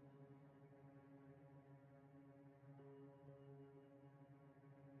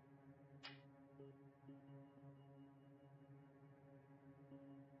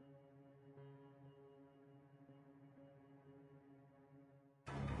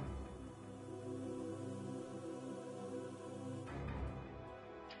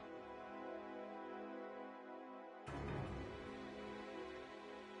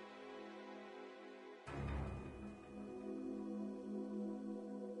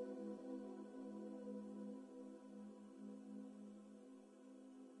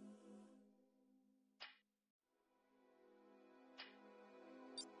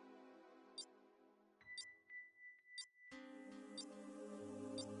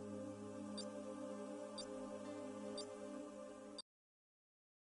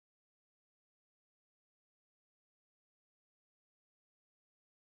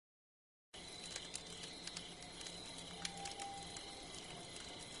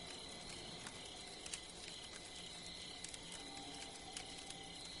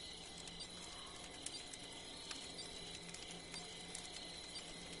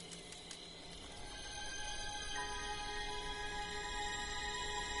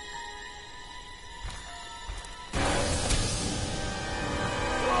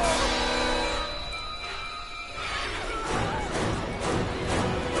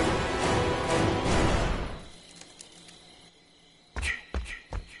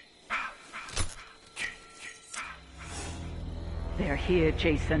 They're here,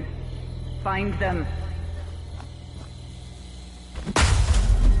 Jason. Find them.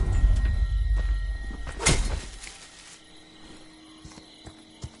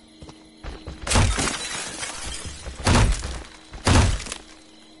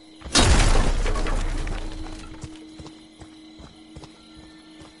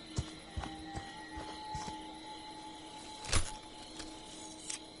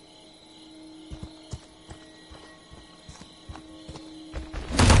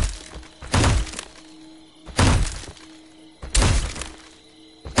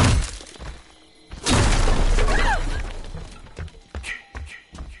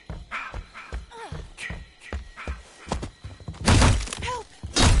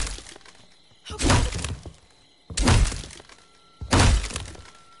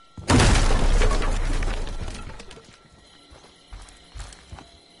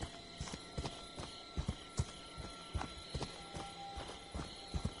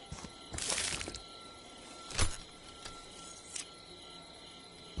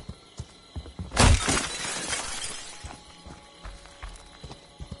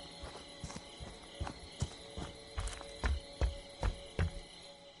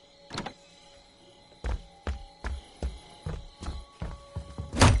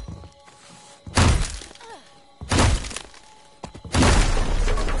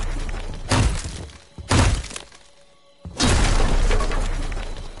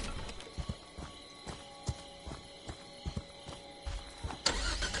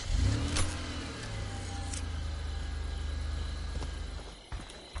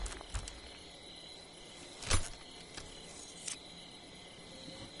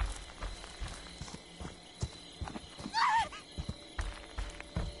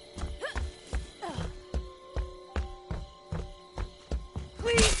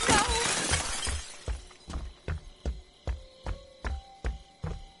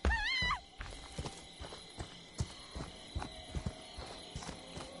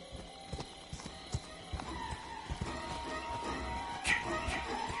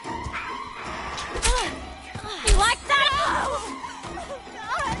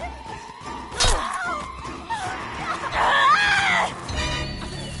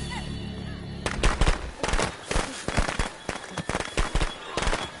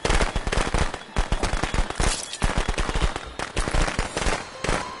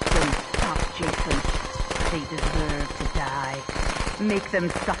 Make them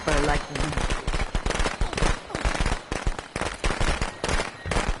suffer like we did.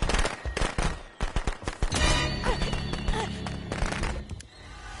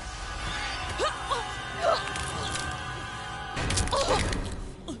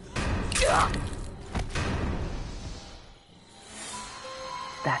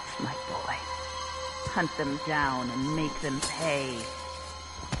 That's my boy. Hunt them down and make them pay.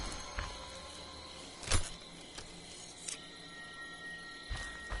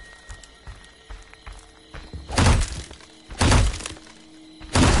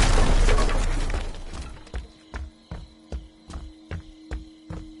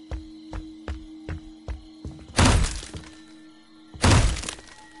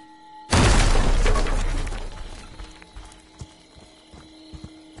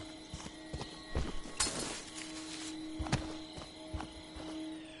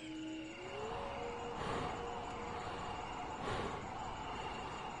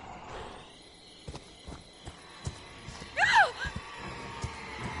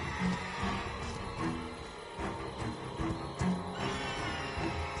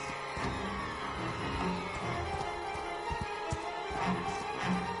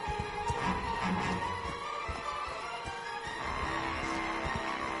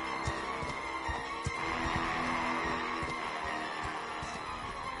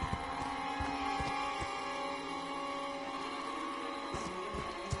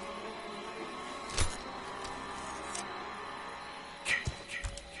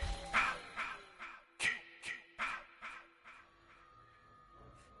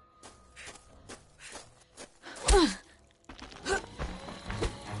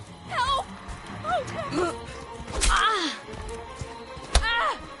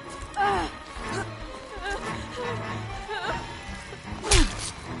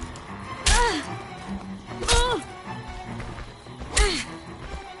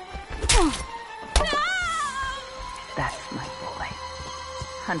 That's my boy.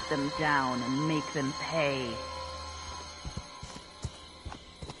 Hunt them down and make them pay.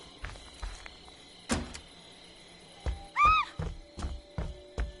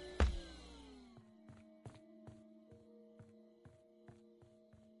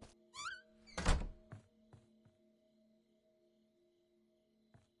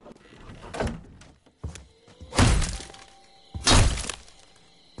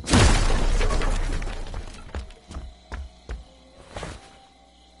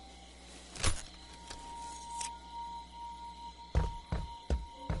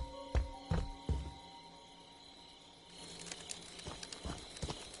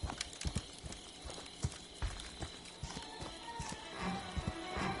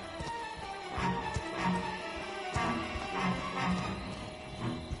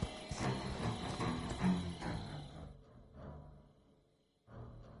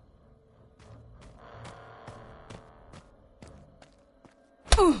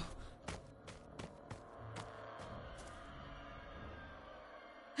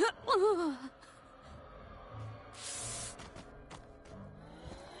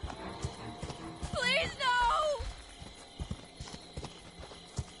 Please no!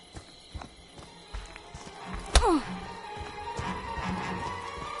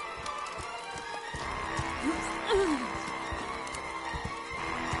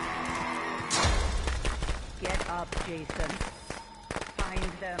 Get up, Jason.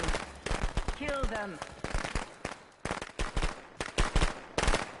 Find them. Kill them.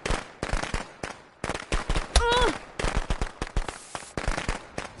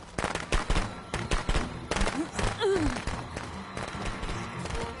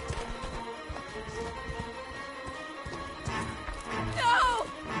 No!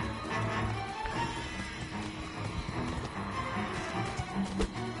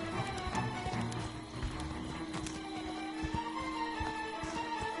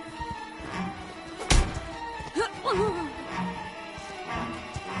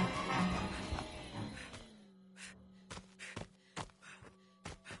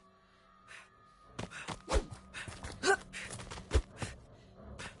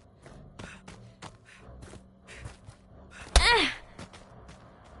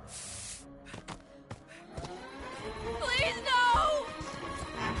 Please no!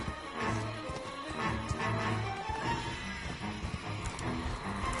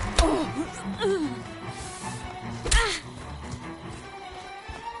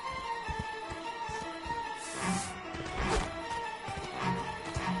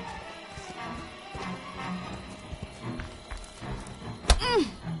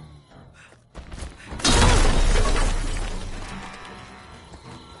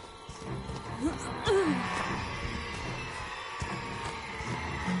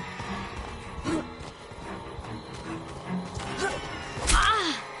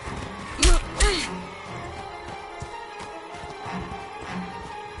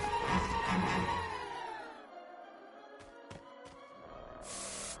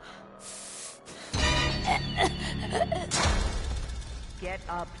 Get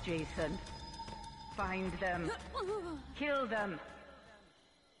up, Jason. Find them. Kill them.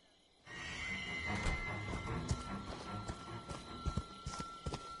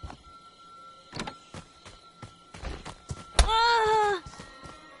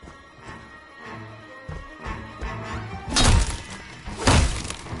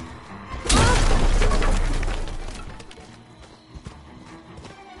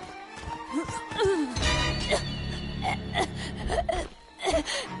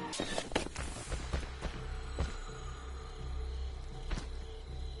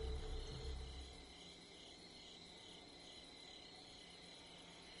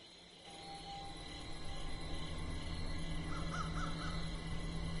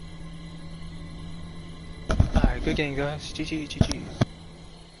 Alright, good game, guys. GG, GG.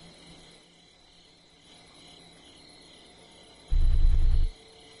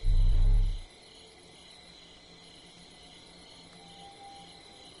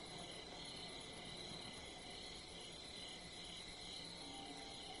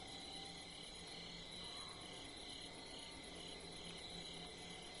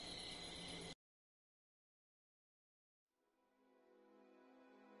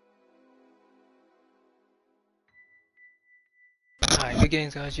 Alright, good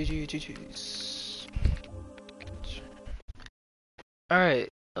games, guys. GG, GG's. Alright,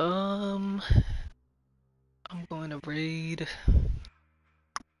 I'm going to raid.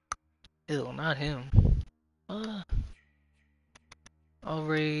 Ew, not him. I'll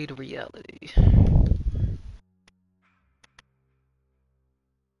raid reality.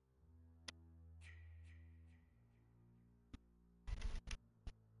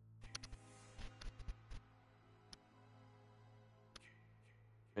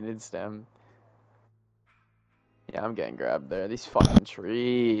 Minute stem. Yeah, I'm getting grabbed there. These fucking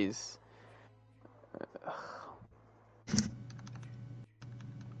trees. Ugh.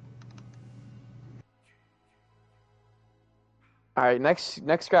 Alright,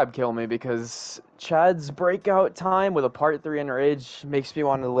 next grab kill me because Chad's breakout time with a part 3 in Rage makes me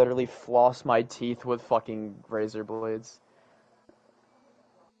want to literally floss my teeth with fucking razor blades.